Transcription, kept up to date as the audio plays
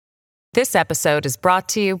This episode is brought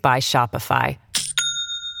to you by Shopify.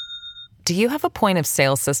 Do you have a point of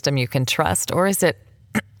sale system you can trust, or is it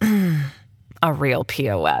a real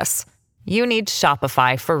POS? You need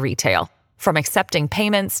Shopify for retail. From accepting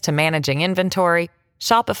payments to managing inventory,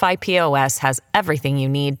 Shopify POS has everything you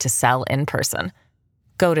need to sell in person.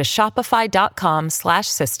 Go to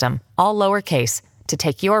shopify.com/system, all lowercase, to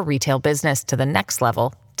take your retail business to the next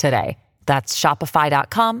level today. That's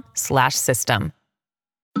shopify.com/system.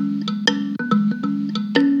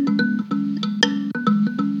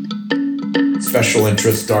 Special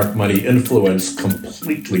interest, dark money influence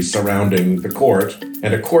completely surrounding the court,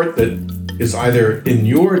 and a court that is either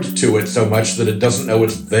inured to it so much that it doesn't know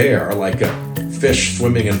it's there, like a fish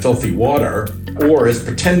swimming in filthy water, or is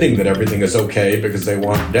pretending that everything is okay because they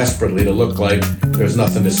want desperately to look like there's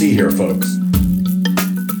nothing to see here, folks.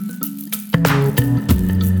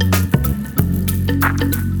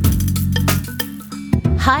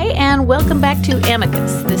 Hi, and welcome back to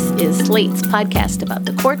Amicus. This is Slate's podcast about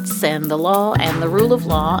the courts and the law and the rule of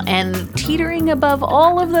law, and teetering above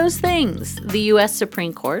all of those things, the U.S.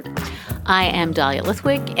 Supreme Court. I am Dahlia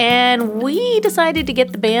Lithwick, and we decided to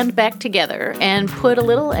get the band back together and put a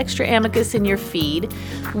little extra Amicus in your feed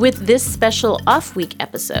with this special off-week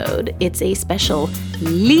episode. It's a special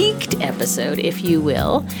leaked episode, if you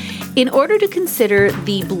will, in order to consider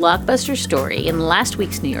the blockbuster story in last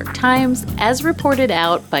week's New York Times as reported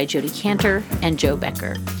out by Jodi Kantor and Joe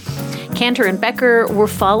Becker. Kantor and Becker were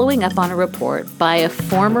following up on a report by a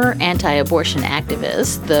former anti-abortion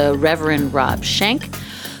activist, the Reverend Rob Schenck,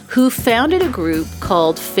 who founded a group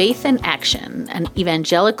called Faith in Action, an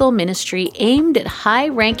evangelical ministry aimed at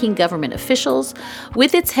high-ranking government officials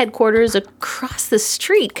with its headquarters across the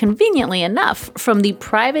street, conveniently enough, from the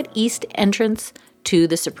private east entrance to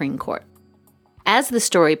the Supreme Court. As the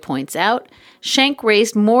story points out, Schenck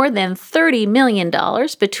raised more than $30 million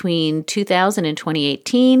between 2000 and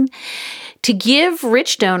 2018 to give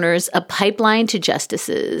rich donors a pipeline to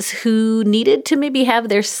justices who needed to maybe have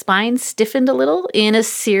their spines stiffened a little in a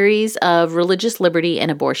series of religious liberty and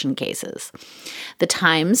abortion cases. The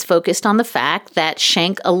Times focused on the fact that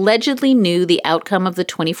Schenck allegedly knew the outcome of the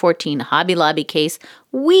 2014 Hobby Lobby case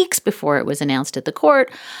weeks before it was announced at the court.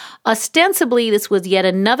 Ostensibly, this was yet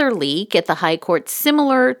another leak at the High Court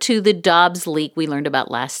similar to the Dobbs leak we learned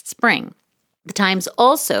about last spring. The Times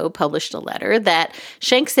also published a letter that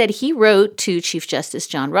Schenck said he wrote to Chief Justice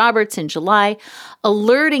John Roberts in July,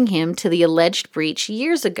 alerting him to the alleged breach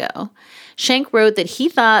years ago. Schenck wrote that he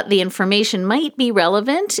thought the information might be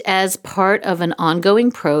relevant as part of an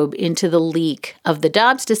ongoing probe into the leak of the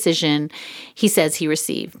Dobbs decision. He says he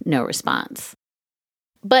received no response.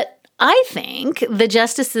 But I think the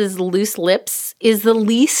justice's loose lips is the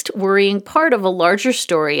least worrying part of a larger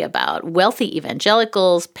story about wealthy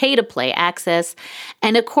evangelicals, pay-to-play access,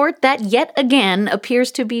 and a court that yet again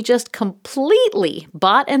appears to be just completely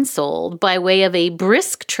bought and sold by way of a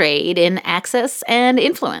brisk trade in access and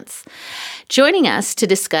influence. Joining us to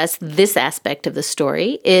discuss this aspect of the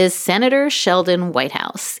story is Senator Sheldon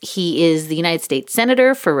Whitehouse. He is the United States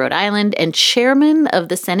Senator for Rhode Island and chairman of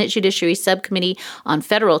the Senate Judiciary Subcommittee on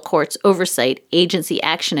Federal Courts Oversight, Agency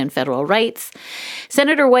Action, and Federal Rights.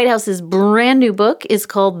 Senator Whitehouse's brand new book is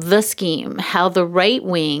called The Scheme: How the Right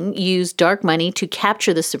Wing Used Dark Money to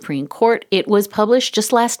Capture the Supreme Court. It was published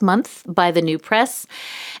just last month by the New Press,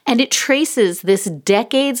 and it traces this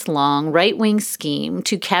decades-long right-wing scheme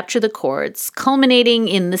to capture the courts, culminating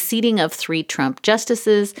in the seating of 3 Trump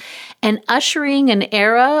justices and ushering an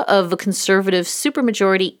era of a conservative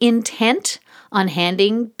supermajority intent on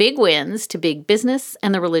handing big wins to big business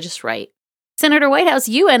and the religious right. Senator Whitehouse,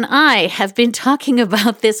 you and I have been talking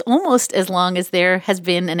about this almost as long as there has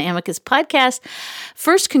been an Amicus podcast.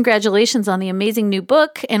 First, congratulations on the amazing new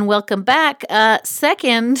book and welcome back.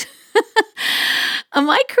 Second, am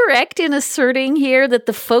I correct in asserting here that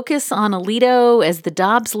the focus on Alito as the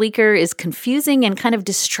Dobbs leaker is confusing and kind of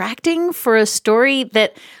distracting for a story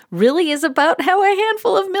that really is about how a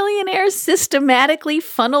handful of millionaires systematically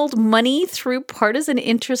funneled money through partisan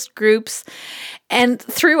interest groups and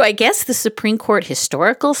through, I guess, the Supreme Court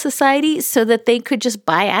Historical Society so that they could just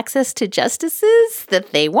buy access to justices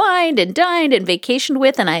that they wined and dined and vacationed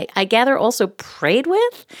with and I gather also prayed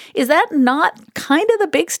with? Is that not kind of the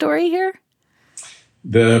big story here?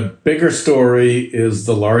 The bigger story is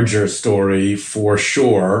the larger story for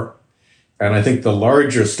sure. And I think the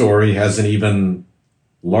larger story has an even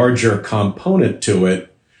larger component to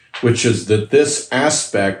it, which is that this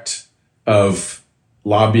aspect of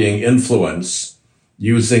lobbying influence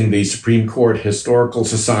using the Supreme Court Historical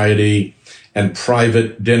Society and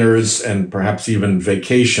private dinners and perhaps even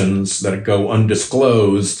vacations that go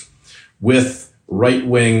undisclosed with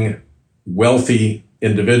right-wing wealthy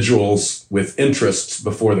individuals with interests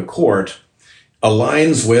before the court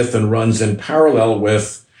aligns with and runs in parallel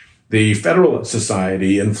with the Federalist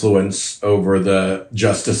Society influence over the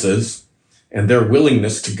justices and their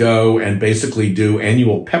willingness to go and basically do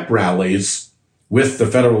annual pep rallies with the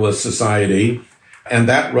Federalist Society. And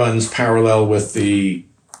that runs parallel with the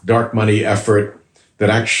dark money effort that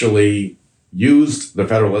actually used the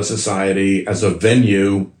Federalist Society as a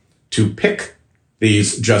venue to pick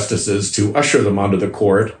these justices, to usher them onto the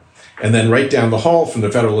court. And then right down the hall from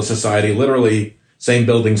the Federalist Society, literally same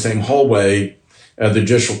building, same hallway, the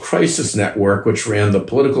Judicial Crisis Network, which ran the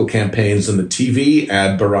political campaigns and the TV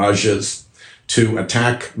ad barrages to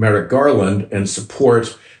attack Merrick Garland and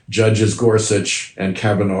support Judges Gorsuch and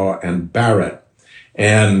Kavanaugh and Barrett.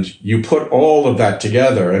 And you put all of that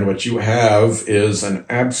together, and what you have is an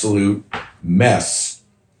absolute mess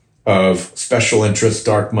of special interest,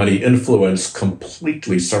 dark money influence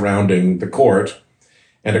completely surrounding the court,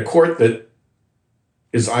 and a court that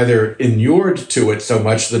is either inured to it so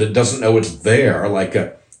much that it doesn't know it's there, like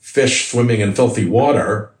a fish swimming in filthy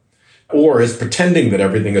water, or is pretending that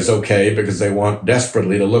everything is okay because they want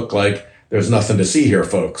desperately to look like there's nothing to see here,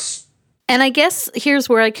 folks. And I guess here's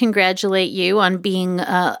where I congratulate you on being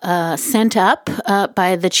sent up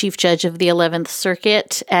by the Chief Judge of the 11th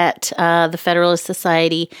Circuit at the Federalist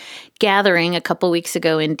Society gathering a couple weeks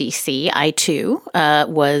ago in D.C. I, too,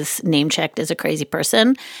 was name-checked as a crazy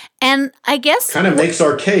person. And I guess... Kind of makes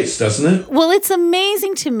our case, doesn't it? Well, it's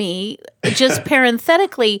amazing to me, just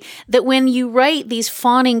parenthetically, that when you write these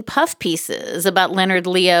fawning puff pieces about Leonard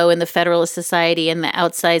Leo and the Federalist Society and the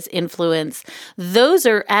outsized influence, those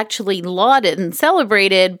are actually lauded and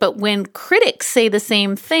celebrated. But when critics say the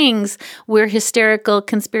same things, we're hysterical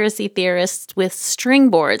conspiracy theorists with string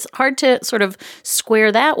boards. Hard to sort of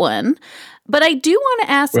square that one. But I do want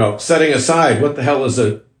to ask... Well, setting aside, what the hell is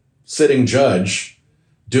a sitting judge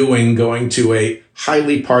doing going to a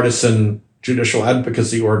highly partisan judicial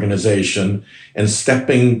advocacy organization and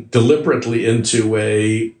stepping deliberately into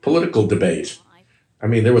a political debate? I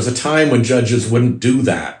mean, there was a time when judges wouldn't do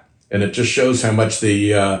that. And it just shows how much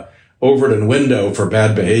the Overton window for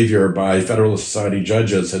bad behavior by Federalist Society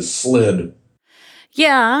judges has slid.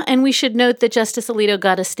 Yeah, and we should note that Justice Alito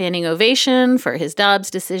got a standing ovation for his Dobbs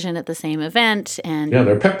decision at the same event. And yeah,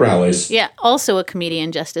 they're pep rallies. Yeah, also a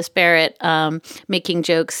comedian, Justice Barrett, making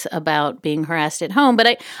jokes about being harassed at home. But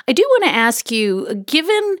I do want to ask you,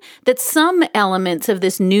 given that some elements of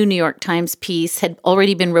this new New York Times piece had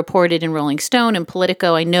already been reported in Rolling Stone and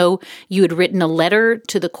Politico, I know you had written a letter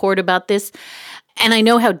to the court about this. And I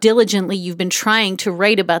know how diligently you've been trying to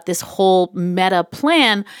write about this whole meta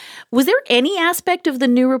plan. Was there any aspect of the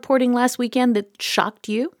new reporting last weekend that shocked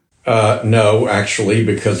you? No, actually,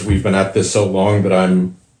 because we've been at this so long that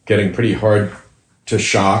I'm getting pretty hard to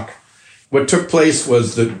shock. What took place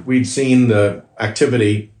was that we'd seen the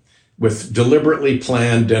activity with deliberately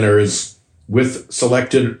planned dinners with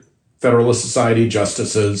selected Federalist Society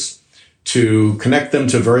justices to connect them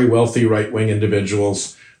to very wealthy right-wing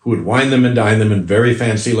individuals who would wine them and dine them in very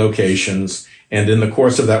fancy locations, and in the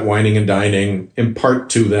course of that wining and dining, impart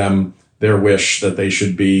to them their wish that they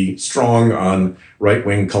should be strong on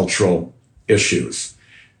right-wing cultural issues.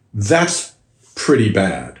 That's pretty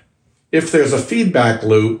bad. If there's a feedback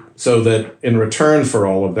loop so that in return for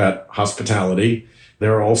all of that hospitality,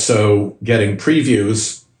 they're also getting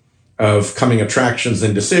previews of coming attractions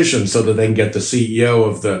and decisions so that they can get the CEO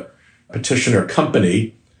of the petitioner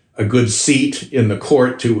company a good seat in the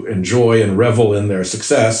court to enjoy and revel in their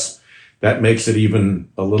success, that makes it even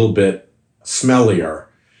a little bit smellier.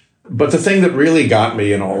 But the thing that really got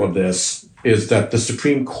me in all of this is that the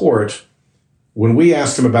Supreme Court, when we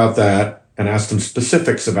asked them about that and asked them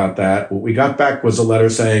specifics about that, what we got back was a letter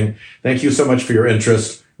saying, "Thank you so much for your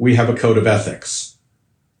interest. We have a code of ethics."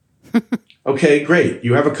 Okay, great.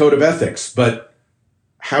 You have a code of ethics, but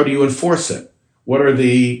how do you enforce it?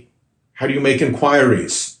 How do you make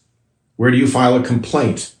inquiries? Where do you file a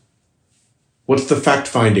complaint? What's the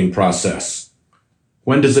fact-finding process?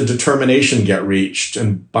 When does a determination get reached,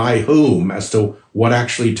 and by whom as to what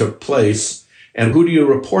actually took place? And who do you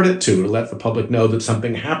report it to let the public know that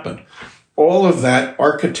something happened? All of that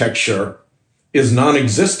architecture is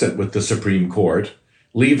non-existent with the Supreme Court,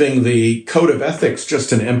 leaving the code of ethics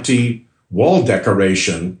just an empty wall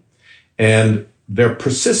decoration. And their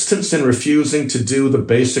persistence in refusing to do the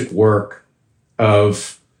basic work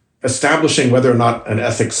of establishing whether or not an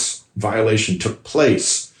ethics violation took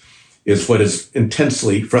place is what is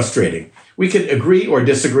intensely frustrating. We could agree or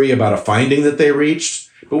disagree about a finding that they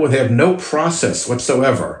reached, but when they have no process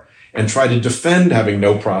whatsoever and try to defend having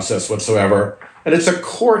no process whatsoever, and it's a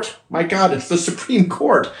court, my God, it's the Supreme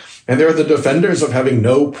Court, And they're the defenders of having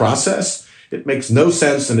no process. It makes no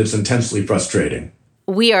sense, and it's intensely frustrating.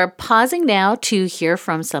 We are pausing now to hear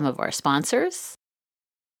from some of our sponsors.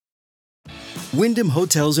 Wyndham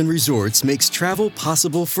Hotels and Resorts makes travel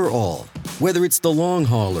possible for all. Whether it's the long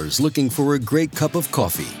haulers looking for a great cup of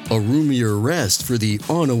coffee, a roomier rest for the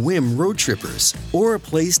on-a-whim road trippers, or a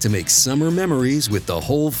place to make summer memories with the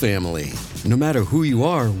whole family. No matter who you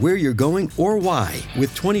are, where you're going, or why,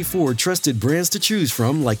 with 24 trusted brands to choose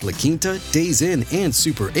from like La Quinta, Days Inn, and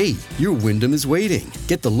Super 8, your Wyndham is waiting.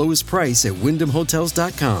 Get the lowest price at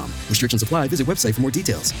WyndhamHotels.com. Restrictions apply. Visit website for more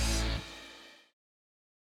details.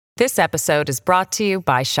 This episode is brought to you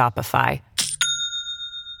by Shopify.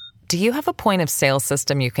 Do you have a point of sale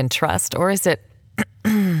system you can trust, or is it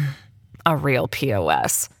a real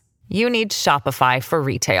POS? You need Shopify for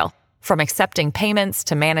retail. From accepting payments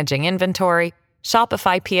to managing inventory,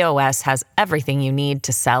 Shopify POS has everything you need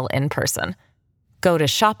to sell in person. Go to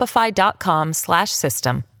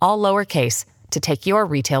shopify.com/system, all lowercase, to take your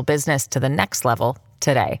retail business to the next level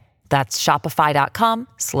today. That's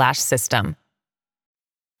shopify.com/system.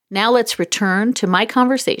 Now let's return to my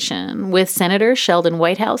conversation with Senator Sheldon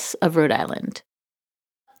Whitehouse of Rhode Island.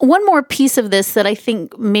 One more piece of this that I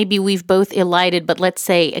think maybe we've both elided, but let's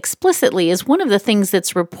say explicitly, is one of the things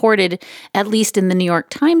that's reported, at least in the New York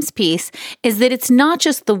Times piece, is that it's not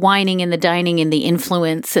just the whining and the dining and the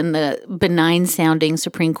influence and the benign-sounding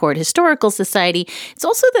Supreme Court Historical Society. It's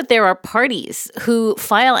also that there are parties who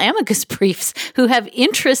file amicus briefs who have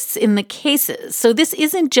interests in the cases. So this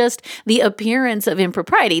isn't just the appearance of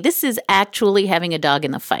impropriety. This is actually having a dog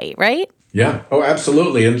in the fight, right? Yeah. Oh,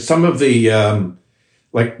 absolutely. And some of the...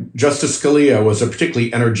 Like Justice Scalia was a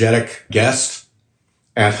particularly energetic guest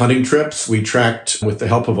at hunting trips. We tracked, with the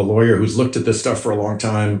help of a lawyer who's looked at this stuff for a long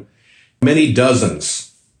time, many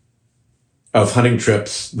dozens of hunting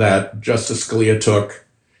trips that Justice Scalia took,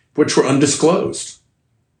 which were undisclosed.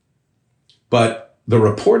 But the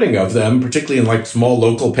reporting of them, particularly in like small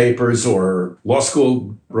local papers or law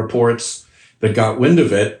school reports that got wind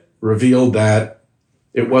of it, revealed that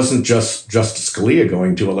it wasn't just Justice Scalia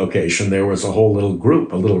going to a location. There was a whole little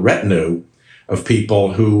group, a little retinue of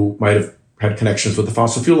people who might have had connections with the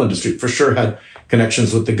fossil fuel industry, for sure had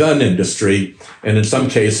connections with the gun industry, and in some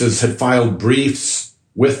cases had filed briefs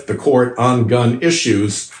with the court on gun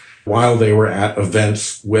issues while they were at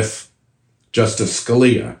events with Justice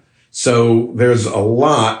Scalia. So there's a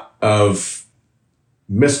lot of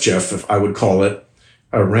mischief, if I would call it,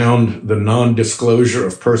 around the non-disclosure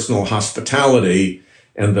of personal hospitality.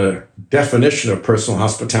 And the definition of personal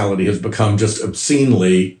hospitality has become just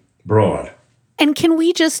obscenely broad. And can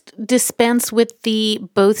we just dispense with the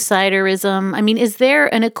both-siderism? I mean, is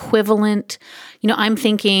there an equivalent? I'm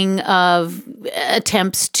thinking of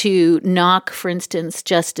attempts to knock, for instance,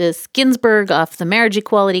 Justice Ginsburg off the marriage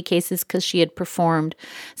equality cases because she had performed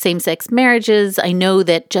same-sex marriages. I know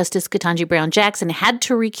that Justice Ketanji Brown Jackson had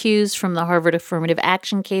to recuse from the Harvard affirmative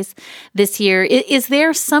action case this year. Is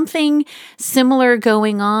there something similar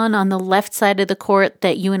going on the left side of the court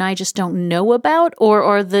that you and I just don't know about? Or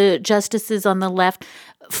are the justices on the left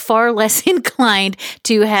far less inclined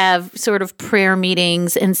to have sort of prayer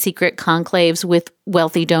meetings and secret conclaves with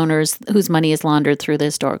wealthy donors whose money is laundered through the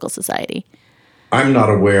Historical Society? I'm not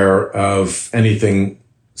aware of anything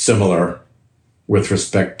similar with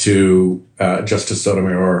respect to Justice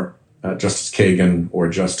Sotomayor, Justice Kagan, or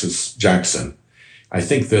Justice Jackson. I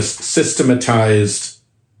think this systematized,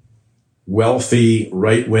 wealthy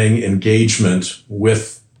right-wing engagement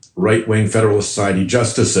with right-wing Federalist Society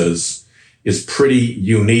justices is pretty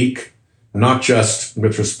unique, not just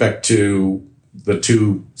with respect to the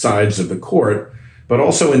two sides of the court, but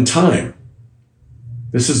also in time.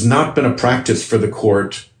 This has not been a practice for the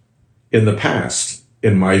court in the past,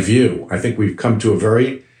 in my view. I think we've come to a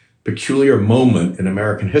very peculiar moment in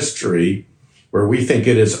American history where we think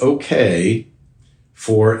it is okay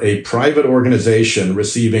for a private organization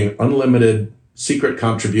receiving unlimited secret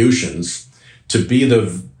contributions to be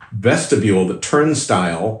the vestibule, the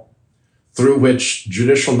turnstile through which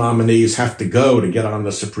judicial nominees have to go to get on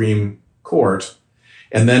the Supreme Court,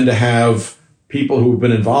 and then to have people who've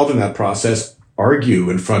been involved in that process argue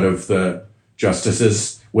in front of the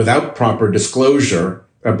justices without proper disclosure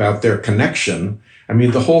about their connection. I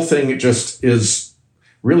mean, the whole thing just is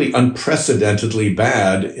really unprecedentedly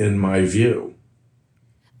bad in my view.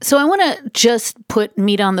 So I want to just put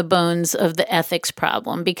meat on the bones of the ethics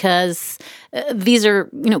problem, because these are,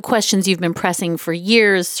 questions you've been pressing for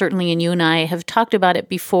years, certainly, and you and I have talked about it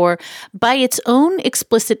before. By its own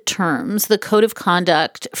explicit terms, the Code of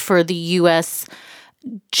Conduct for the U.S.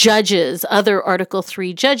 judges, other Article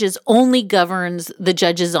III judges, only governs the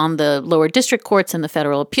judges on the lower district courts and the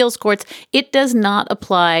federal appeals courts. It does not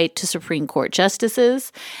apply to Supreme Court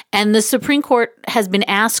justices. And the Supreme Court has been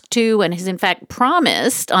asked to, and has in fact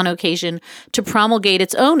promised on occasion, to promulgate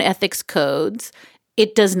its own ethics codes.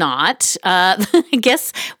 It does not. I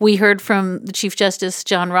guess we heard from the Chief Justice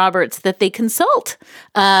John Roberts that they consult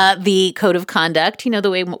the code of conduct, the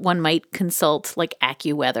way one might consult like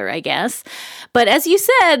AccuWeather, I guess. But as you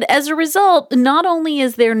said, as a result, not only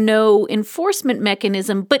is there no enforcement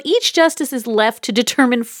mechanism, but each justice is left to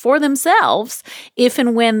determine for themselves if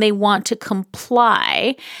and when they want to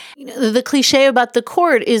comply. The cliche about the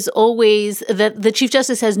court is always that the Chief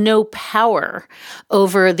Justice has no power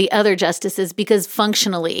over the other justices because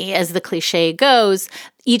functionally, as the cliche goes,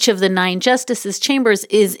 each of the 9 justices' chambers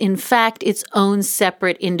is in fact its own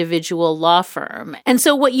separate individual law firm. And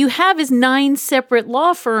so what you have is 9 separate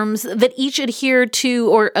law firms that each adhere to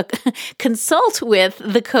or consult with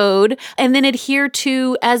the code and then adhere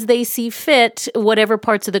to, as they see fit, whatever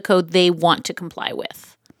parts of the code they want to comply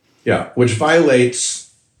with. Yeah, which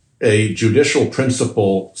violates a judicial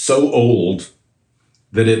principle so old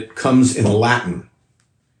that it comes in Latin.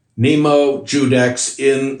 Nemo judex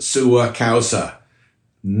in sua causa.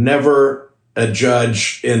 Never a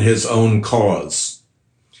judge in his own cause.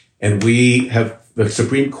 And the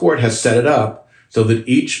Supreme Court has set it up so that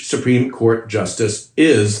each Supreme Court justice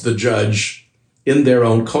is the judge in their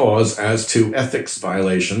own cause as to ethics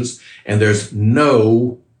violations. And there's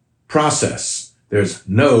no process. There's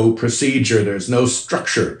no procedure. There's no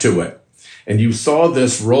structure to it. And you saw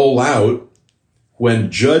this roll out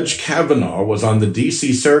when Judge Kavanaugh was on the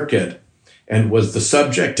D.C. Circuit and was the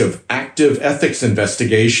subject of active ethics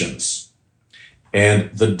investigations.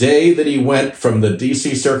 And the day that he went from the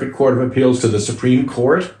D.C. Circuit Court of Appeals to the Supreme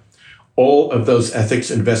Court, all of those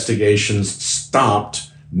ethics investigations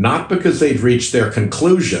stopped, not because they'd reached their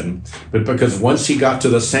conclusion, but because once he got to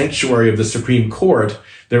the sanctuary of the Supreme Court,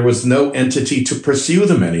 there was no entity to pursue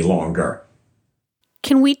them any longer.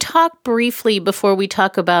 Can we talk briefly before we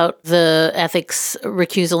talk about the Ethics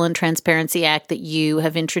Recusal and Transparency Act that you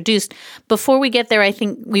have introduced? Before we get there, I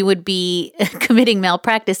think we would be committing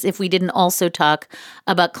malpractice if we didn't also talk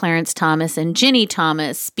about Clarence Thomas and Ginny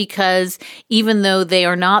Thomas, because even though they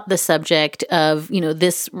are not the subject of,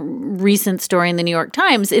 this recent story in the New York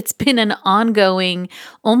Times, it's been an ongoing,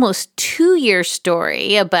 almost 2-year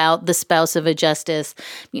story about the spouse of a justice,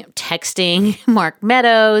 texting Mark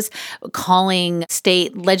Meadows, calling state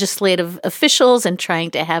legislative officials and trying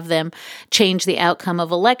to have them change the outcome of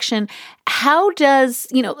election. How does,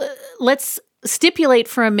 let's stipulate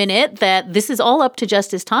for a minute that this is all up to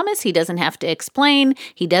Justice Thomas. He doesn't have to explain.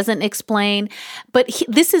 He doesn't explain. But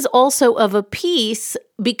this is also of a piece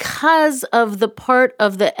because of the part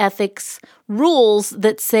of the ethics rules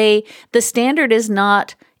that say the standard is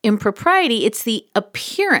not impropriety, it's the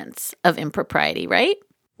appearance of impropriety, right?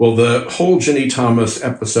 Well, the whole Ginny Thomas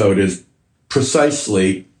episode is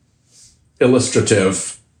precisely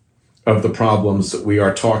illustrative of the problems that we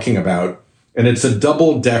are talking about. And it's a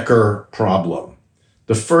double-decker problem.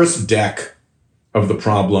 The first deck of the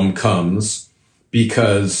problem comes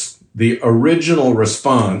because the original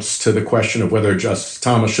response to the question of whether Justice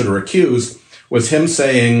Thomas should recuse was him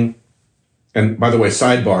saying, and by the way,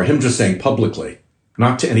 sidebar, him just saying publicly,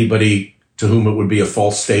 not to anybody to whom it would be a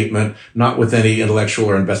false statement, not with any intellectual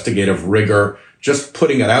or investigative rigor, just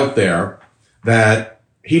putting it out there that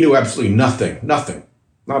he knew absolutely nothing,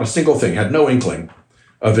 not a single thing, had no inkling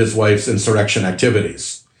of his wife's insurrection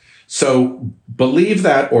activities. So believe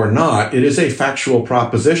that or not, it is a factual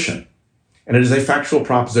proposition. And it is a factual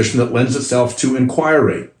proposition that lends itself to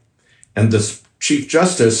inquiry. And the Chief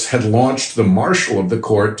Justice had launched the marshal of the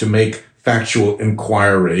court to make factual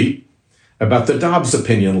inquiry about the Dobbs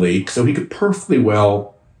opinion leak, so he could perfectly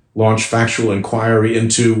well launch factual inquiry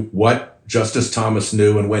into what Justice Thomas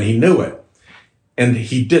knew and when he knew it. And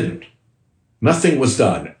he didn't. Nothing was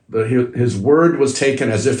done. His word was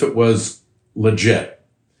taken as if it was legit.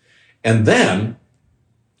 And then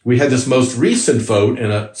we had this most recent vote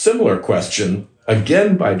in a similar question,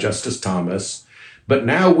 again by Justice Thomas. But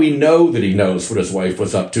now we know that he knows what his wife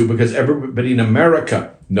was up to because everybody in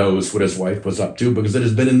America knows what his wife was up to because it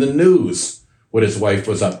has been in the news what his wife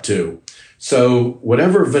was up to. So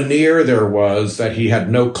whatever veneer there was that he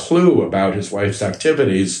had no clue about his wife's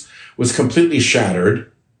activities was completely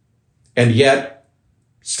shattered. And yet,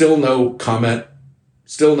 still no comment,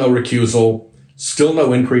 still no recusal, still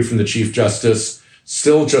no inquiry from the Chief Justice,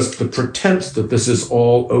 still just the pretense that this is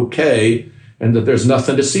all okay and that there's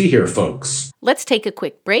nothing to see here, folks. Let's take a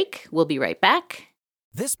quick break. We'll be right back.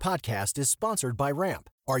 This podcast is sponsored by Ramp.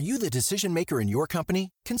 Are you the decision maker in your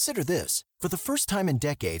company? Consider this. For the first time in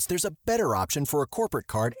decades, there's a better option for a corporate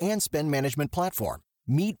card and spend management platform.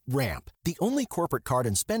 Meet Ramp, the only corporate card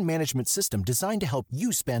and spend management system designed to help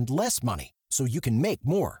you spend less money so you can make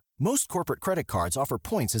more. Most corporate credit cards offer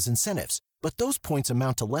points as incentives, but those points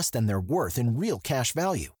amount to less than their worth in real cash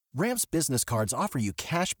value. Ramp's business cards offer you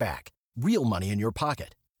cash back, real money in your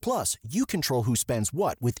pocket. Plus, you control who spends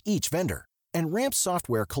what with each vendor. And Ramp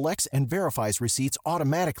software collects and verifies receipts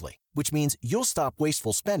automatically, which means you'll stop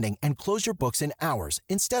wasteful spending and close your books in hours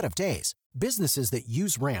instead of days. Businesses that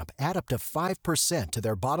use Ramp add up to 5% to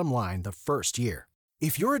their bottom line the first year.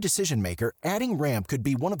 If you're a decision maker, adding Ramp could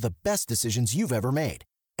be one of the best decisions you've ever made.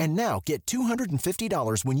 And now get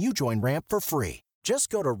 $250 when you join Ramp for free.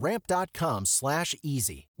 Just go to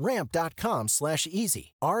ramp.com/easy.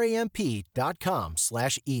 Ramp.com/easy.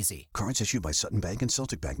 RAMP.com/easy. Cards issued by Sutton Bank and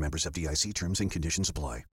Celtic Bank, members of FDIC. Terms and conditions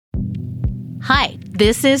apply. Hi,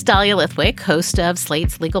 this is Dahlia Lithwick, host of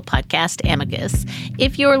Slate's legal podcast, Amicus.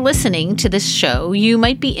 If you're listening to this show, you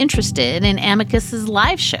might be interested in Amicus's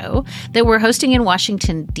live show that we're hosting in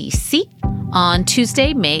Washington, D.C. on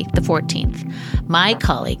Tuesday, May the 14th. My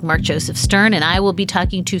colleague, Mark Joseph Stern, and I will be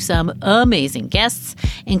talking to some amazing guests,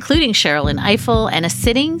 including Sherrilyn Ifill and a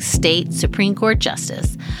sitting state Supreme Court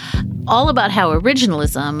justice, all about how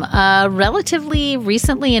originalism, a relatively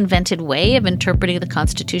recently invented way of interpreting the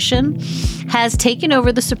Constitution, has taken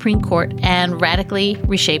over the Supreme Court and radically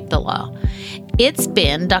reshaped the law. It's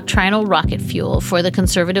been doctrinal rocket fuel for the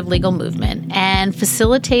conservative legal movement and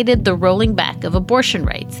facilitated the rolling back of abortion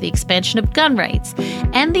rights, the expansion of gun rights,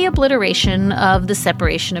 and the obliteration of the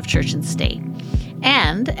separation of church and state.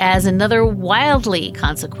 And as another wildly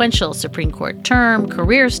consequential Supreme Court term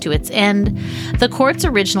careers to its end, the court's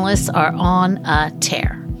originalists are on a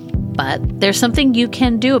tear. But there's something you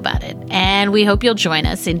can do about it, and we hope you'll join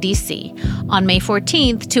us in D.C. on May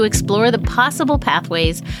 14th to explore the possible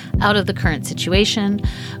pathways out of the current situation.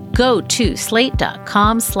 Go to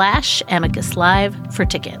slate.com/Amicus Live for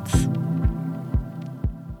tickets.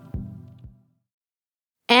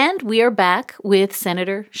 And we are back with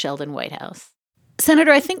Senator Sheldon Whitehouse.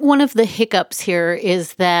 Senator, I think one of the hiccups here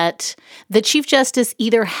is that the Chief Justice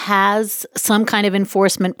either has some kind of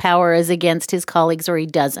enforcement power as against his colleagues or he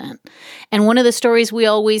doesn't. And one of the stories we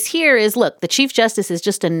always hear is, look, the Chief Justice is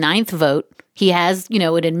just a ninth vote. He has, an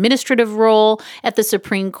administrative role at the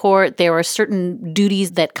Supreme Court. There are certain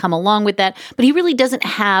duties that come along with that, but he really doesn't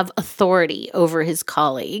have authority over his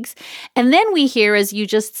colleagues. And then we hear, as you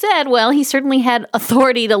just said, well, he certainly had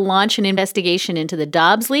authority to launch an investigation into the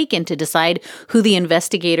Dobbs leak and to decide who the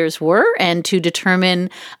investigators were and to determine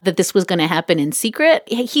that this was going to happen in secret.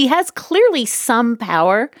 He has clearly some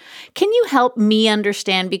power. Can you help me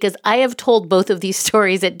understand? Because I have told both of these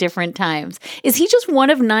stories at different times. Is he just one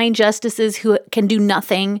of 9 justices who can do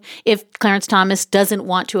nothing if Clarence Thomas doesn't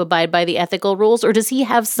want to abide by the ethical rules, or does he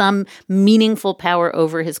have some meaningful power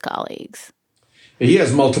over his colleagues? He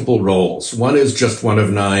has multiple roles. One is just one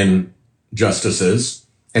of 9 justices,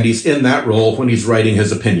 and he's in that role when he's writing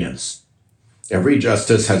his opinions. Every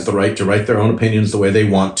justice has the right to write their own opinions the way they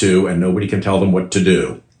want to, and nobody can tell them what to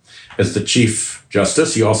do. As the Chief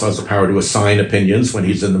Justice, he also has the power to assign opinions when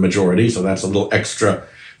he's in the majority, so that's a little extra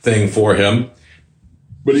thing for him.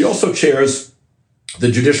 But he also chairs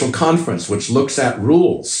the Judicial Conference, which looks at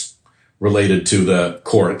rules related to the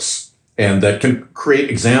courts and that can create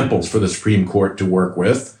examples for the Supreme Court to work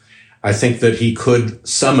with. I think that he could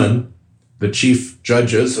summon the chief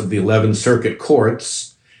judges of the 11 circuit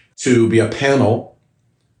courts to be a panel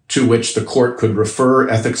to which the court could refer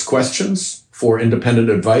ethics questions for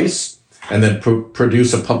independent advice and then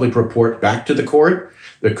produce a public report back to the court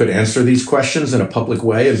that could answer these questions in a public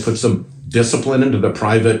way and put some discipline into the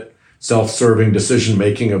private, self-serving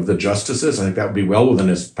decision-making of the justices. I think that would be well within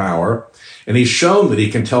his power. And he's shown that he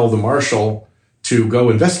can tell the marshal to go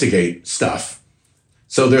investigate stuff.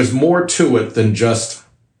 So there's more to it than just,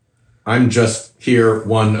 I'm just here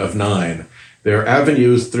one of 9. There are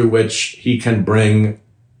avenues through which he can bring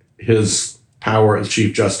his power as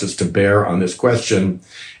Chief Justice to bear on this question.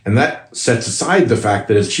 And that sets aside the fact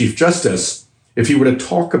that as Chief Justice, if he were to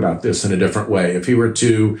talk about this in a different way, if he were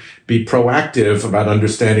to be proactive about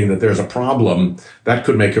understanding that there's a problem, that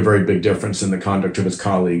could make a very big difference in the conduct of his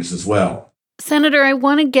colleagues as well. Senator, I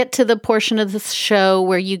want to get to the portion of the show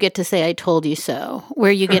where you get to say, I told you so,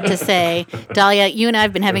 where you get to say, Dahlia, you and I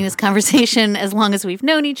have been having this conversation as long as we've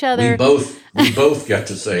known each other. We both We both get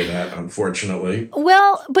to say that, unfortunately.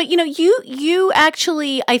 Well, but you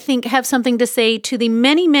actually, I think, have something to say to the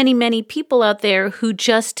many, many, many people out there who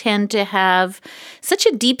just tend to have such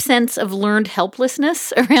a deep sense of learned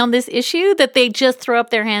helplessness around this issue that they just throw up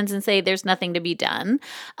their hands and say there's nothing to be done.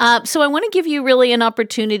 So I want to give you really an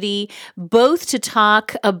opportunity both to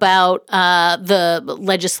talk about the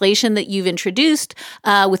legislation that you've introduced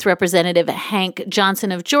with Representative Hank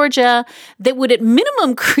Johnson of Georgia that would at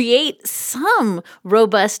minimum create some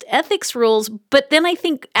robust ethics rules. But then I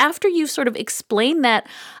think after you've sort of explained that,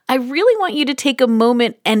 I really want you to take a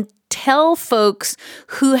moment and tell folks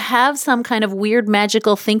who have some kind of weird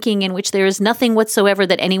magical thinking in which there is nothing whatsoever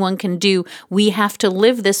that anyone can do, we have to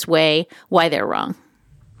live this way, why they're wrong.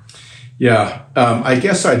 Yeah, I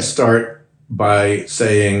guess I'd start by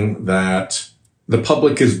saying that the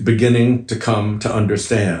public is beginning to come to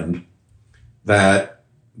understand that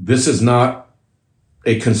this is not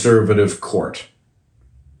a conservative court.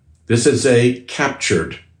 This is a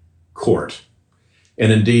captured court.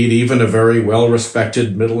 And indeed, even a very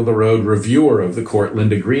well-respected middle-of-the-road reviewer of the court,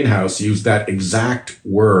 Linda Greenhouse, used that exact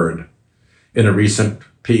word in a recent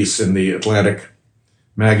piece in the Atlantic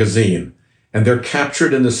magazine. And they're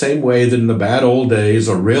captured in the same way that in the bad old days,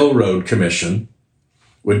 a railroad commission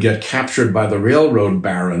would get captured by the railroad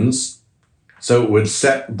barons. So it would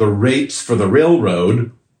set the rates for the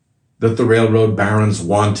railroad that the railroad barons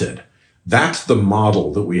wanted. That's the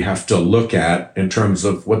model that we have to look at in terms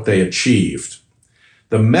of what they achieved.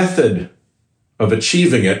 The method of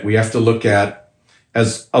achieving it, we have to look at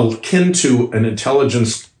as akin to an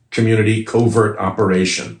intelligence community covert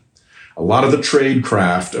operation. A lot of the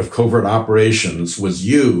tradecraft of covert operations was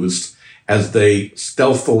used as they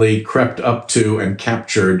stealthily crept up to and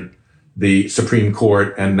captured the Supreme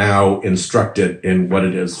Court and now instruct it in what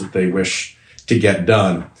it is that they wish to get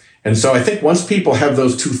done. And so I think once people have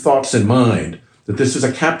those two thoughts in mind, that this is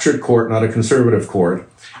a captured court, not a conservative court,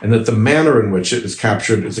 and that the manner in which it is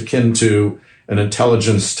captured is akin to an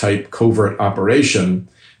intelligence-type covert operation,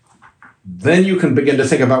 then you can begin to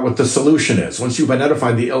think about what the solution is. Once you've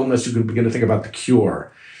identified the illness, you can begin to think about the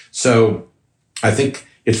cure. So I think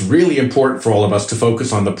it's really important for all of us to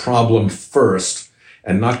focus on the problem first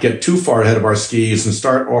and not get too far ahead of our skis and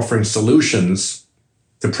start offering solutions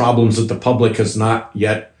to problems that the public has not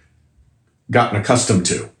yet gotten accustomed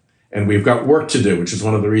to. And we've got work to do, which is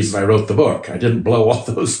one of the reasons I wrote the book. I didn't blow all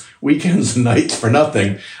those weekends and nights for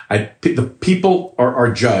nothing. The people are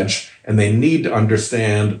our judge, and they need to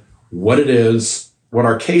understand what it is, what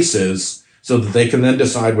our case is, so that they can then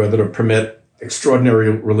decide whether to permit extraordinary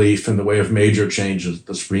relief in the way of major changes at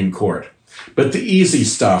the Supreme Court. But the easy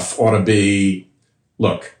stuff ought to be,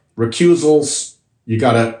 look, recusals, you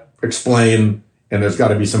got to explain, and there's got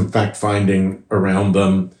to be some fact-finding around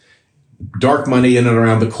them. Dark money in and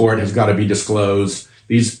around the court has got to be disclosed.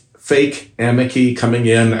 These fake amici coming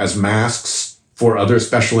in as masks for other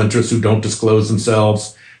special interests who don't disclose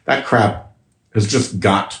themselves, that crap has just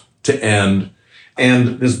got to end.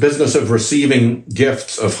 And this business of receiving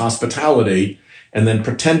gifts of hospitality and then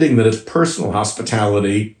pretending that it's personal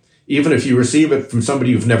hospitality, even if you receive it from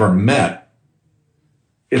somebody you've never met,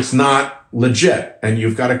 it's not legit. And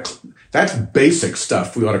you've got to, that's basic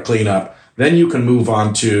stuff we ought to clean up. Then you can move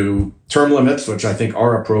on to term limits, which I think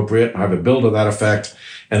are appropriate. I have a bill to that effect.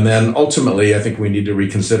 And then ultimately, I think we need to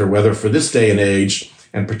reconsider whether for this day and age,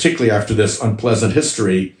 and particularly after this unpleasant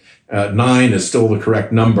history, 9 is still the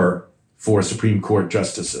correct number for Supreme Court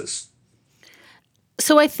justices.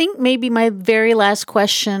 So I think maybe my very last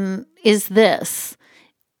question is this.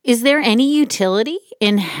 Is there any utility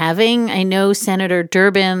in having, I know Senator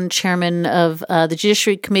Durbin, chairman of the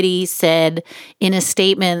Judiciary Committee, said in a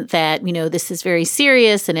statement that, this is very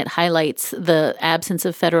serious and it highlights the absence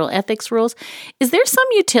of federal ethics rules. Is there some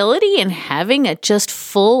utility in having a just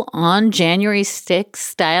full-on January 6th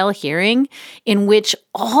style hearing in which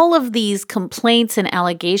all of these complaints and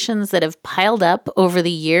allegations that have piled up over the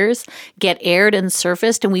years get aired and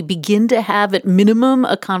surfaced, and we begin to have at minimum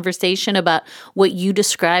a conversation about what you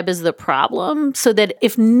describe as the problem, so that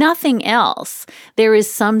if nothing else, there is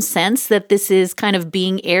some sense that this is kind of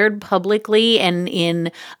being aired publicly and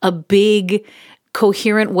in a big,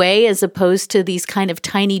 coherent way, as opposed to these kind of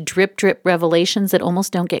tiny drip revelations that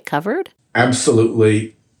almost don't get covered?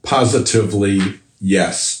 Absolutely, positively,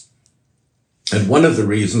 yes. And one of the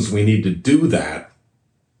reasons we need to do that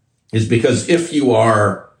is because if you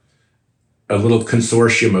are a little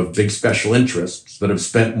consortium of big special interests that have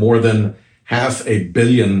spent more than $500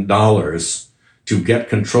 million to get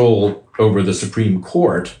control over the Supreme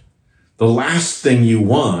Court, the last thing you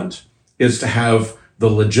want is to have the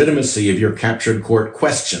legitimacy of your captured court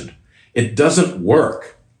questioned. It doesn't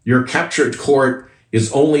work Your captured court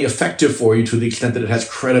is only effective for you to the extent that it has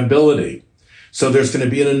credibility. So there's going to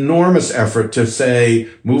be an enormous effort to say,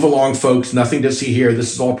 move along, folks, nothing to see here.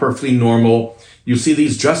 This is all perfectly normal. You see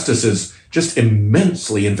these justices just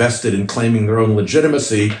immensely invested in claiming their own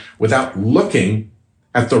legitimacy without looking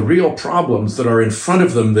at the real problems that are in front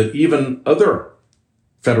of them that even other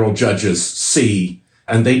federal judges see,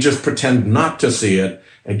 and they just pretend not to see it.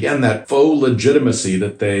 Again, that faux legitimacy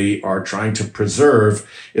that they are trying to preserve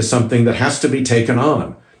is something that has to be taken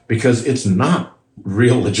on, because it's not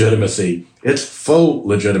real legitimacy. It's faux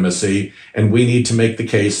legitimacy, and we need to make the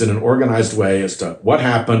case in an organized way as to what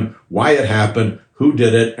happened, why it happened, who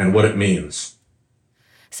did it, and what it means.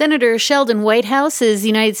 Senator Sheldon Whitehouse is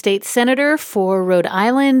United States Senator for Rhode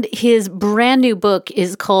Island. His brand new book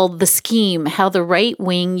is called The Scheme: How the Right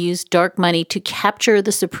Wing Used Dark Money to Capture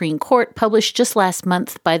the Supreme Court, published just last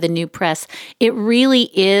month by the New Press. It really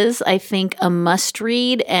is, I think, a must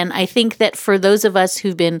read. And I think that for those of us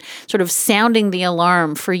who've been sort of sounding the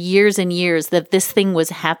alarm for years and years that this thing was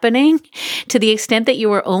happening, to the extent that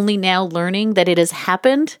you are only now learning that it has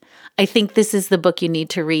happened, I think this is the book you need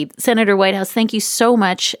to read. Senator Whitehouse, thank you so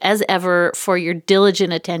much, as ever, for your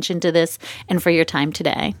diligent attention to this and for your time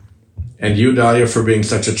today. And you, Dahlia, for being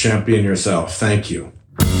such a champion yourself. Thank you.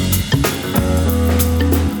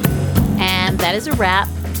 And that is a wrap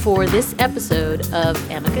for this episode of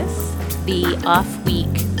Amicus, the off-week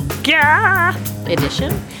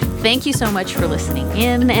edition. Thank you so much for listening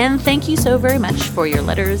in, and thank you so very much for your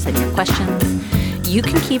letters and your questions. You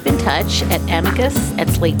can keep in touch at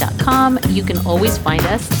amicus@slate.com. You can always find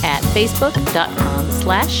us at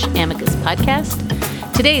facebook.com/Amicus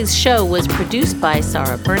Podcast. Today's show was produced by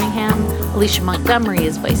Sarah Birmingham. Alicia Montgomery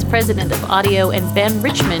is Vice President of Audio, and Ben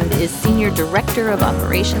Richmond is Senior Director of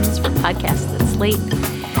Operations for Podcasts at Slate.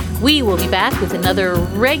 We will be back with another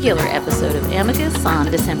regular episode of Amicus on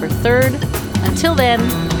December 3rd. Until then,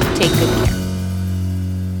 take good care.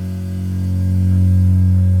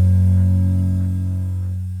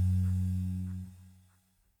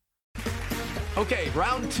 Okay,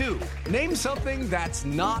 round two. Name something that's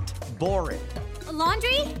not boring. A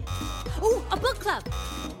laundry? Ooh, a book club.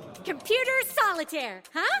 Computer solitaire,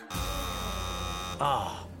 huh?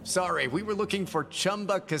 Ah, sorry, we were looking for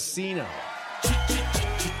Chumba Casino.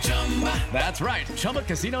 That's right,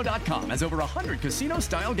 ChumbaCasino.com has over 100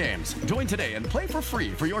 casino-style games. Join today and play for free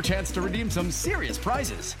for your chance to redeem some serious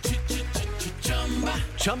prizes.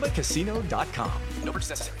 ChumbaCasino.com. No purchase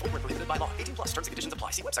necessary. Void where prohibited by law. 18+ terms and conditions apply.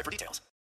 See website for details.